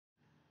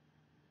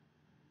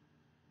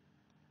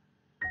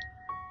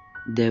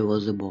There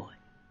was a boy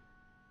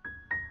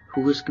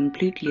who was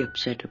completely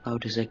upset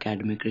about his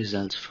academic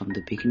results from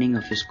the beginning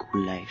of his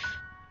school life.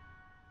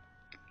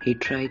 He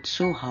tried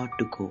so hard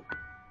to cope,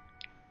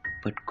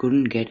 but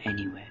couldn't get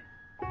anywhere.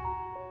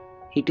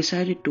 He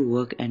decided to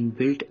work and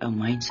build a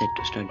mindset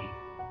to study,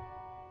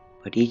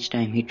 but each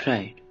time he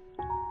tried,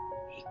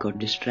 he got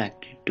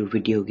distracted to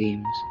video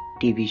games,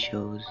 TV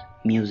shows,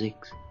 music,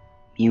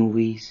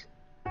 movies.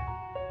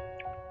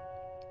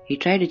 He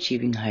tried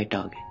achieving high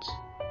targets,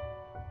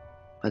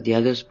 but the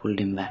others pulled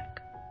him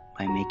back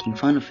by making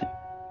fun of him.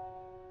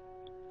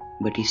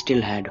 But he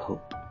still had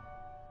hope,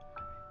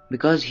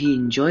 because he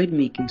enjoyed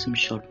making some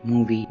short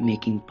movie,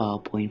 making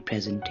PowerPoint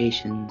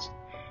presentations,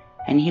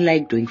 and he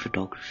liked doing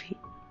photography.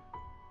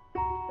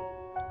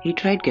 He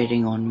tried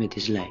getting on with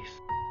his life.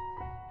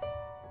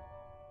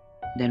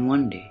 Then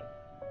one day,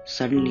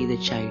 suddenly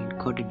the child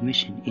got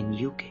admission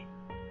in UK.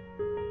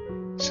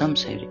 Some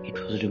said it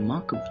was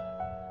remarkable.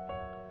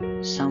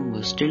 Some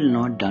were still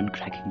not done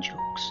cracking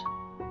jokes.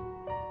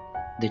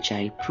 The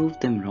child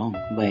proved them wrong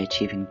by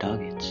achieving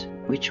targets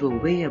which were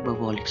way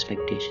above all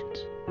expectations.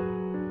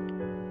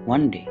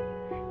 One day,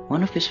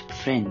 one of his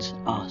friends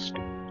asked,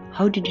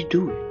 "How did you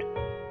do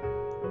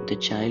it?" The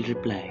child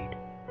replied,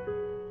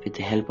 "With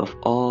the help of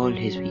all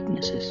his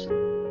weaknesses."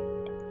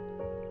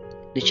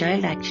 The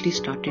child actually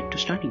started to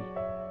study.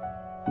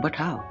 But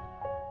how?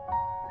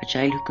 A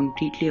child who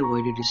completely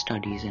avoided his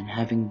studies and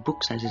having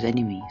books as his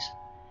enemies,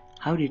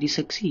 how did he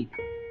succeed?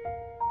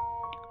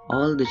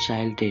 All the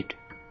child did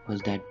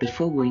was that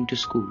before going to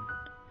school,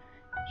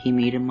 he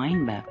made a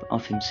mind map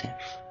of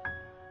himself,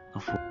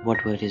 of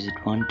what were his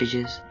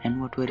advantages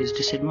and what were his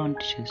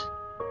disadvantages.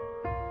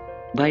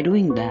 By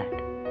doing that,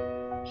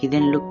 he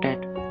then looked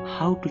at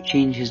how to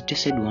change his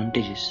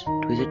disadvantages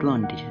to his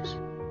advantages.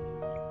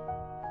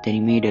 Then he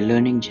made a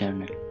learning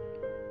journal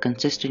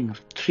consisting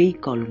of 3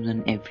 columns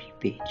on every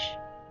page.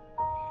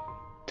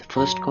 The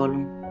first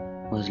column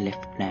was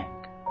left blank.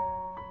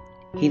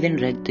 He then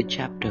read the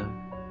chapter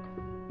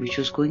which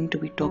was going to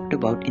be talked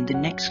about in the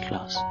next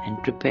class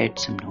and prepared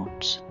some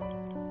notes.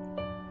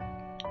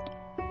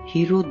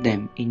 He wrote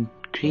them in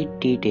great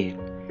detail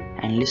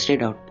and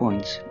listed out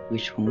points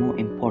which were more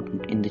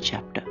important in the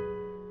chapter.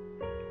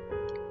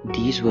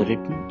 These were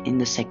written in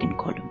the second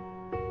column.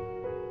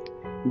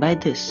 By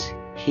this,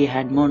 he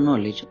had more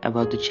knowledge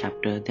about the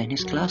chapter than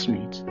his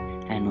classmates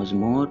and was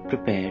more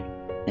prepared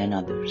than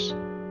others.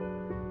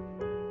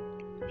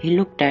 He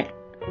looked at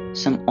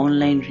some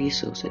online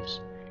resources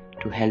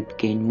to help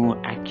gain more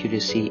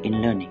accuracy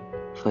in learning.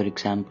 For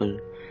example,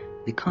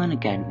 the Khan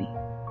Academy,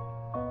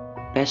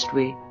 best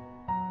way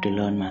to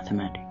learn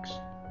mathematics.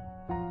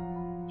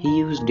 He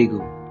used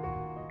Digo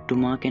to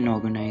mark and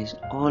organize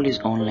all his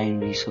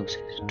online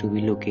resources to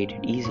be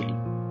located easily.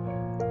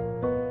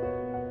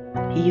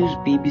 He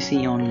used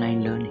BBC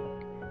Online Learning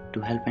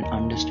to help and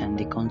understand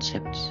the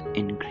concepts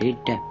in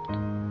great depth.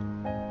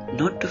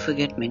 Not to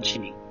forget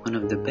mentioning one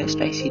of the best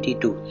ICT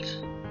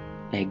tools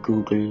like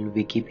Google,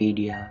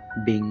 Wikipedia,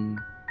 Bing,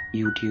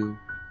 YouTube,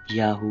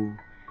 Yahoo,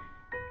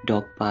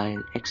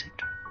 Dogpile, etc.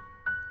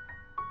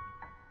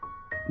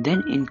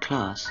 Then in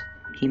class,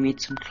 he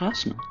made some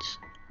class notes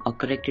or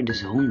corrected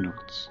his own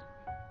notes.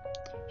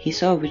 He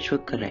saw which were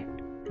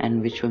correct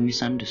and which were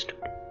misunderstood.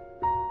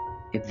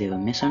 If they were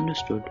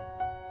misunderstood,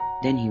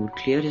 then he would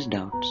clear his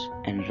doubts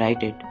and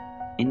write it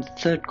in the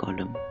third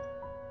column.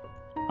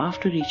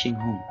 After reaching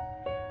home,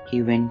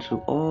 he went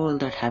through all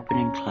that happened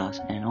in class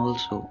and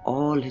also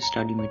all his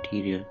study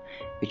material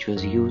which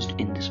was used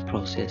in this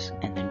process,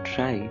 and then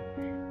tried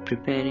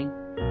preparing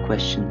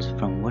questions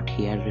from what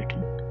he had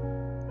written.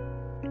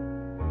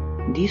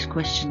 These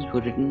questions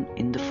were written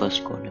in the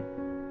first column.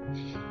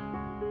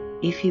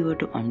 If he were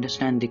to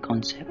understand the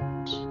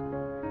concepts,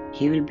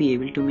 he will be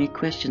able to make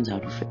questions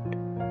out of it,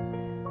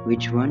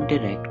 which weren't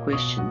direct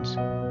questions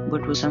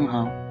but were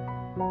somehow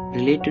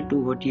related to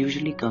what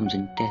usually comes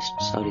in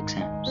tests or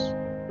exams.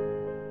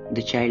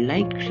 The child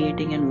liked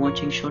creating and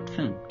watching short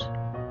films.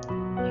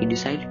 He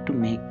decided to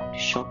make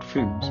short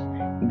films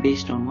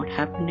based on what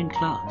happened in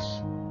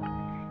class.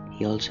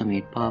 He also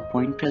made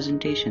PowerPoint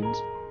presentations.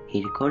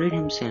 He recorded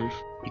himself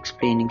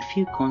explaining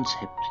few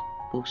concepts,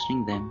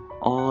 posting them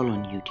all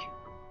on YouTube.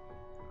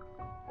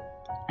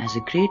 As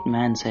a great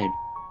man said,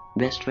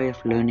 best way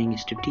of learning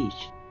is to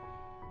teach.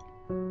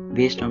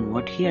 Based on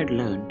what he had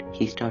learned,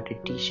 he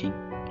started teaching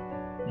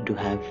to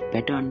have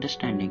better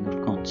understanding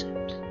of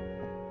concepts.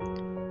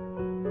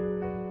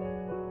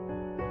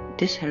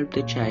 This helped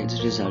the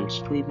child's results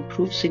to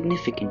improve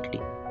significantly,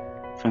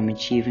 from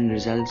achieving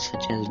results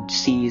such as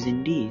C's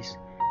and D's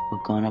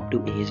were gone up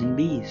to A's and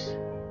B's.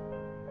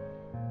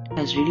 It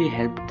has really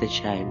helped the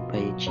child by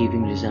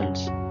achieving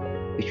results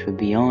which were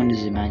beyond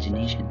his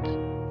imaginations.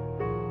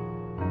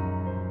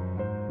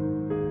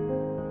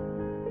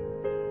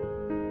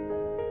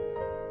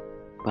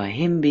 By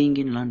him being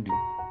in London,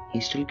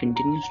 he still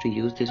continues to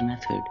use this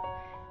method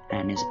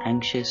and is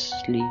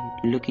anxiously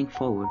looking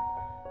forward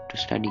to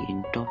study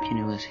in top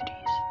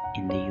universities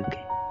in the UK.